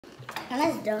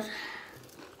Let's do.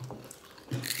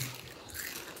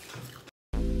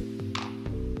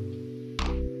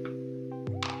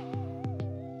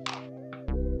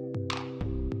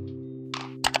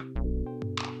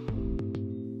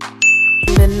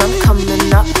 I'm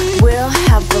coming up, we'll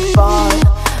have a ball.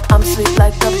 I'm sweet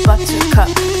like a buttercup,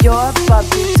 you're a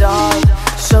Barbie doll.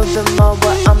 Show them all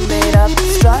what I'm made of,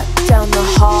 strut down the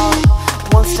hall.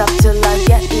 Won't stop till I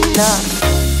get enough.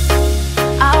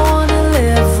 I wanna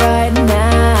live right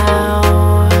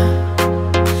now.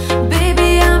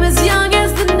 Baby, I'm as young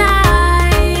as the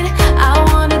night. I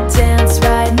wanna dance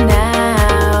right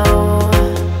now.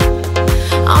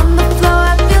 On the floor,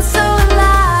 I feel so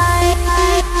alive.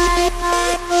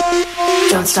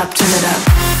 Don't stop, turn it up.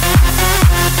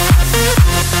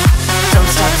 Don't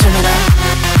stop, turn it up.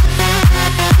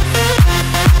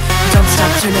 Don't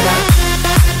stop, turn it up.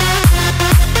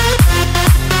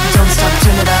 Don't stop,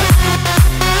 turn it up.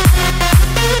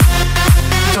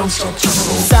 Don't stop, turn it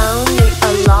up. Sound the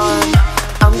alarm.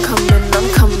 I'm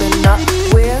coming up.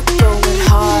 We're going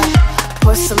hard.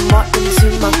 Pour some more into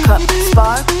my cup.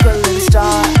 Sparkling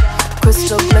star.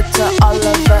 Crystal glitter all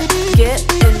over. Get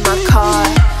in my car.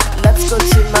 Let's go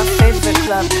to my favorite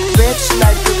club. Rich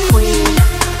like a queen.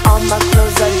 All my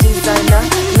clothes are designer.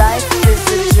 Life is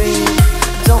a dream.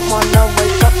 Don't wanna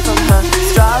wake up from her.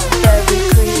 Strawberry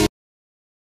cream.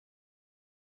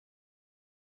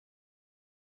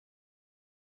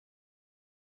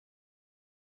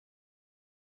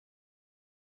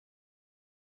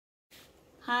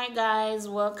 Hi guys,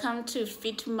 welcome to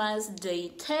Fitmas day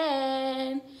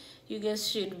 10. You guys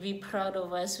should be proud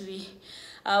of us. We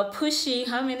are pushing.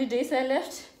 How many days are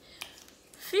left?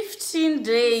 15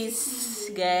 days,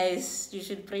 guys. You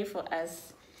should pray for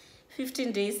us.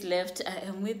 15 days left. I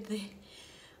am with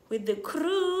the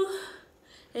crew.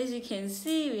 As you can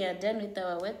see, we are done with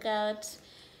our workout.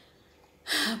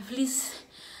 Please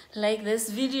like this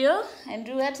video and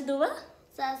do what, Duba?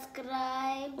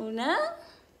 Subscribe. Una?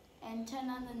 And turn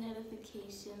on the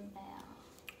notification bell.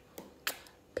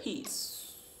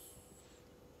 Peace.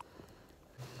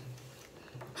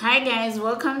 Hi guys,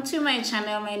 welcome to my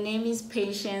channel. My name is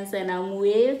Patience and I'm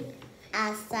with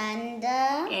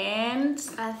Asanda and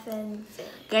Afen.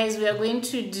 guys, we are going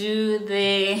to do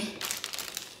the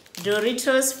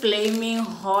Doritos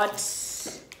Flamin'Hot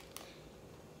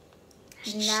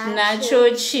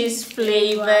nacho cheese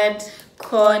flavored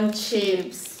corn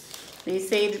chips. They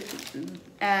said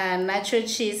nacho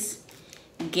cheese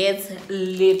gets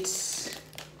lit.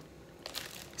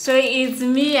 So it's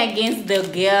me against the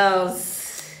girls.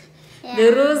 Yeah.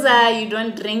 The rules are you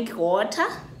don't drink water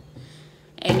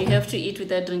and you have to eat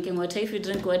without drinking water. If you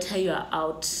drink water, you are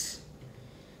out.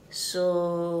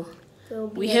 So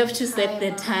we have to set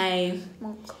the time.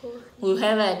 We'll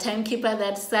have a timekeeper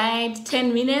that side.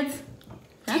 10 minutes.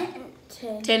 Huh?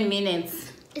 10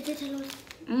 minutes. Is it a lot?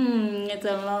 It's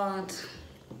a lot.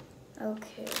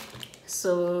 Okay.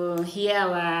 So here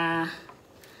are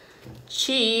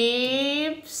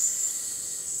chips.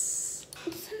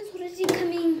 The sun is already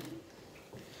coming.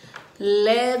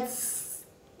 Let's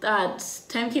start.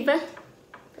 Timekeeper?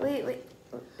 Wait.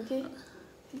 Okay.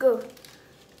 Go.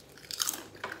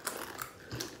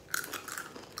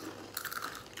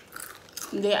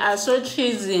 They are so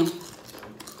cheesy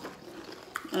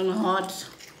and hot.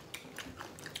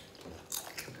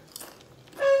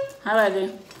 How are they?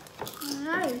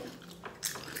 Nice.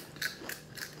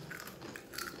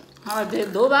 How are they?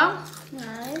 Doba?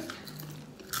 Nice.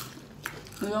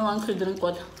 You don't want to drink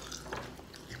water.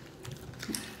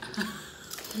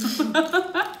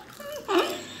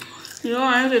 You don't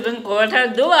want to drink water,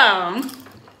 Doba?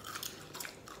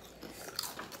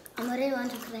 I'm already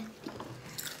want to cry.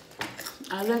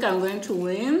 I think I'm going to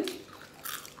win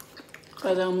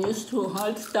because I'm used to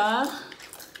hot stuff.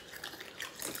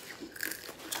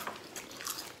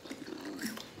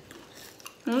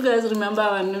 You guys remember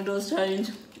our noodles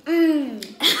challenge?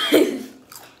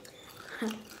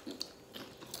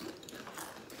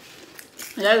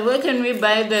 Like, where can we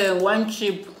buy the one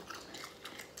chip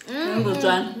in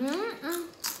Bhutan?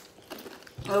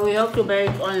 Well, we have to buy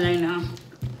it online now.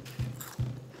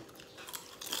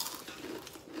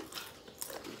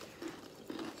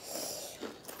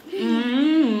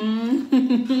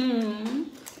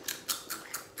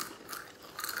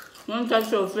 Don't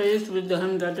touch your face with the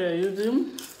hand that you're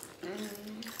using.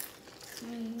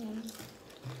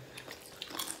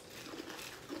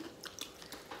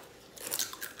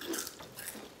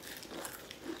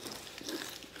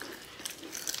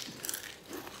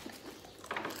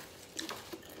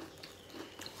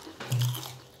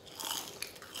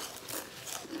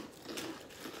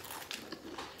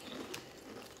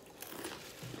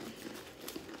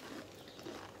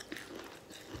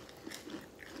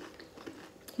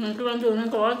 You want to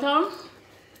drink water?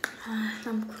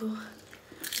 I'm cool.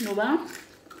 No ba?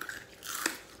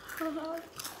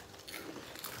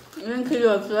 Drink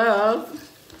yourself.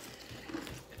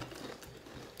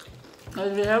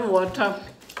 As we have water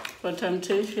for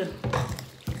temptation.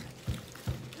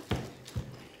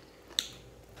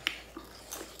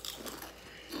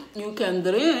 You can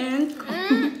drink.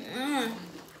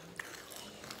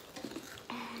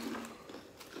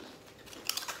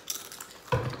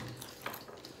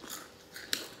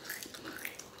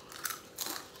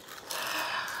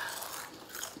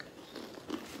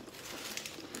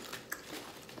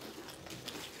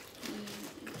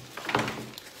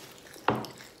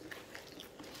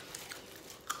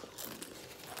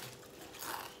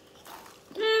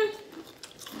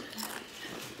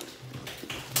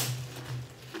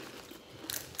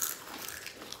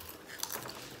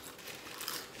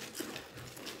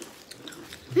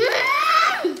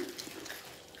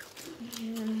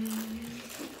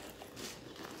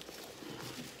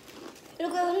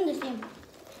 Look, I wasn't the same.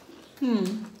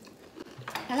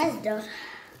 And that's done.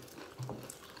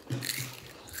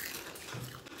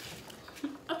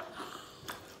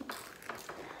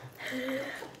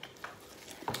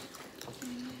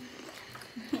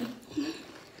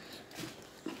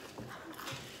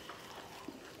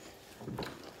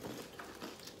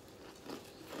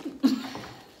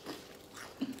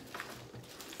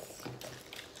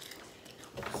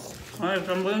 Alright,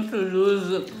 I'm going to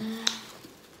lose.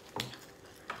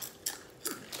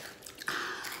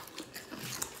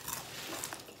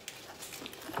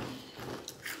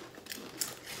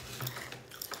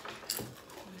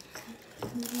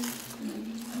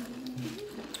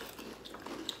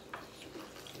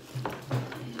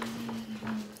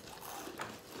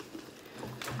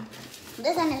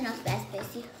 This one is not that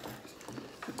spicy.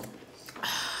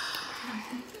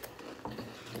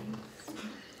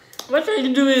 What are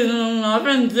you doing, my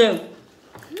friend?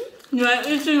 You are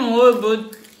eating whole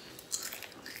but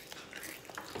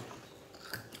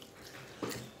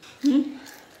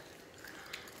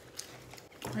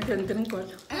I can drink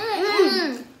water.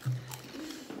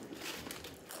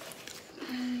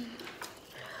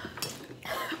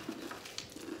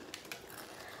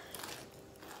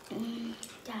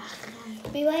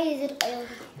 Baby, why is it oil?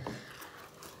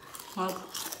 What?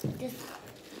 This.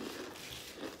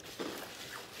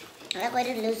 I got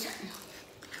it loose.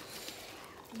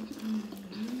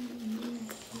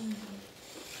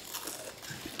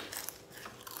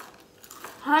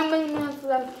 How many minutes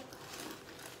left?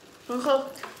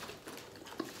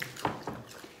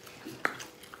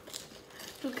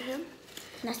 Okay.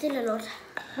 That's still a lot.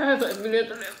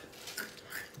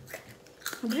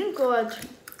 Drink what?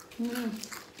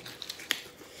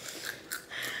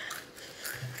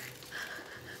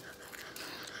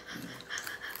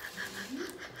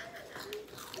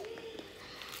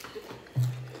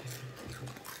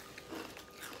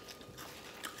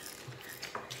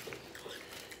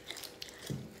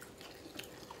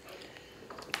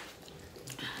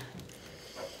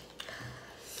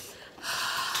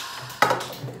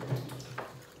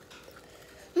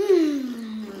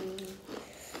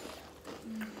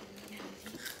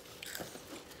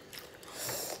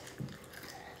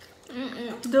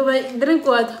 Drink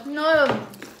what? No.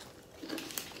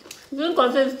 Drink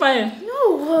what is fine.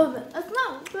 No, it's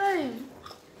not fine.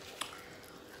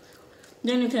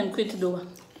 Then you can quit the one.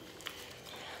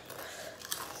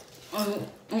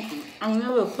 I'm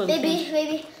never quit.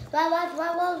 Baby, what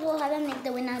will happen if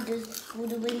the winner does who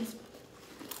the wins?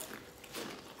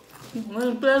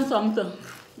 We'll plan something.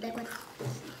 Like what?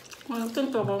 We'll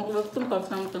think of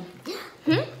something.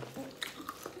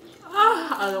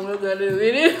 I don't look at it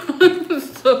really.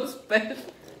 So special.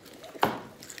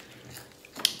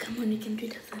 Come on, you can do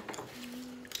the fun.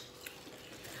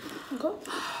 Go.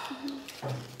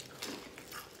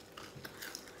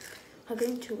 I'm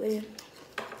going to wait.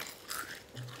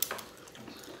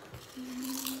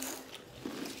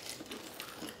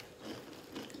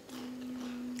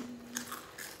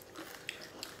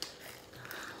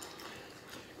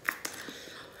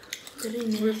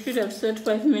 We should have said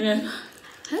 5 minutes.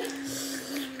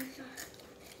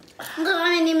 How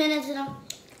many minutes now?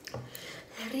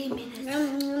 3 minutes.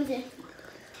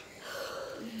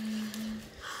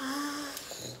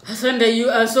 Sunday, you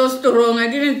are so strong. I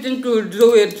didn't think you would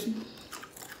do it.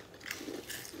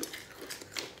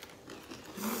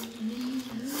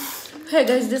 Hey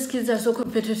guys, these kids are so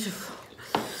competitive.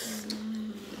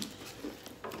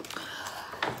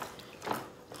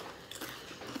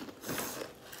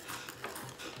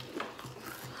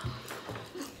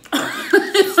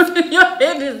 Your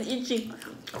head is itching.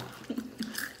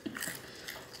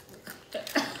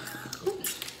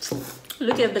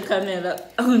 Look at the camera.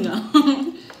 Oh no.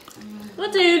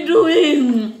 What are you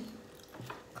doing?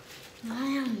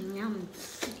 Yum.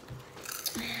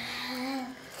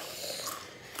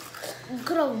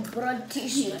 Could have brought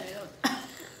tissue.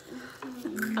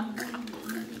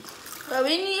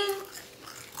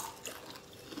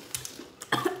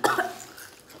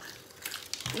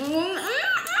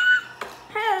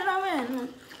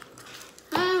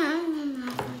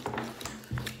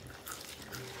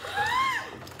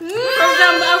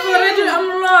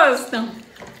 I'm lost.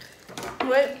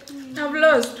 Wait, I've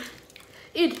lost.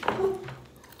 Eat.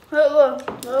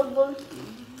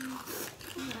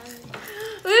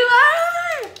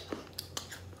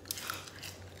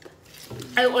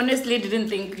 I honestly didn't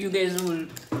think you guys would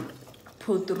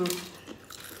pull through.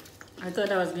 I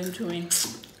thought I was going to win.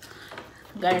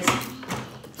 Guys,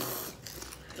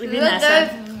 even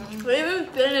Hassan, We even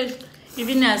finished.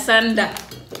 even Asanda.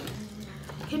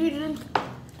 Can you didn't?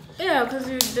 Yeah, because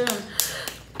you done.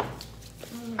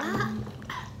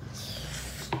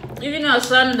 Even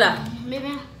Asanda.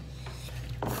 Maybe.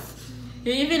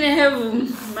 You even have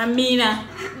Mamina.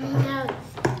 No.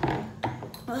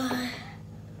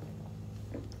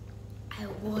 I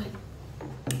won.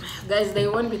 Guys, they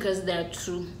won because they are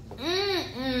true.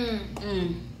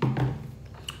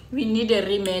 We need a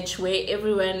rematch where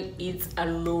everyone eats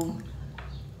alone.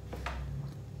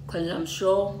 Because I'm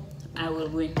sure I will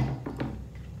win.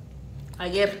 I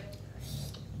get it.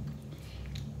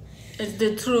 It's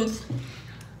the truth.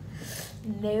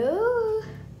 No.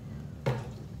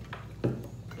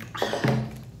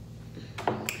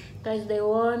 Guys, they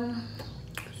won.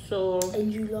 So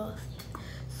And you lost.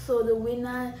 So the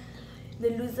winner, the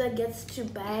loser gets to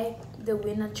buy the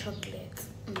winner chocolate.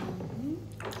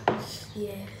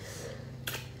 Yes.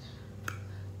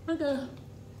 okay.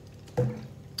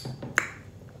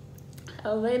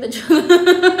 I'll buy the chocolate.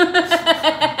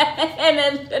 And I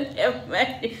don't have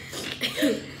money.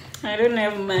 I don't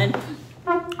have money.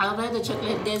 I'll buy the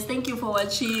chocolate, guys. Thank you for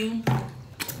watching.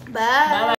 Bye. Bye.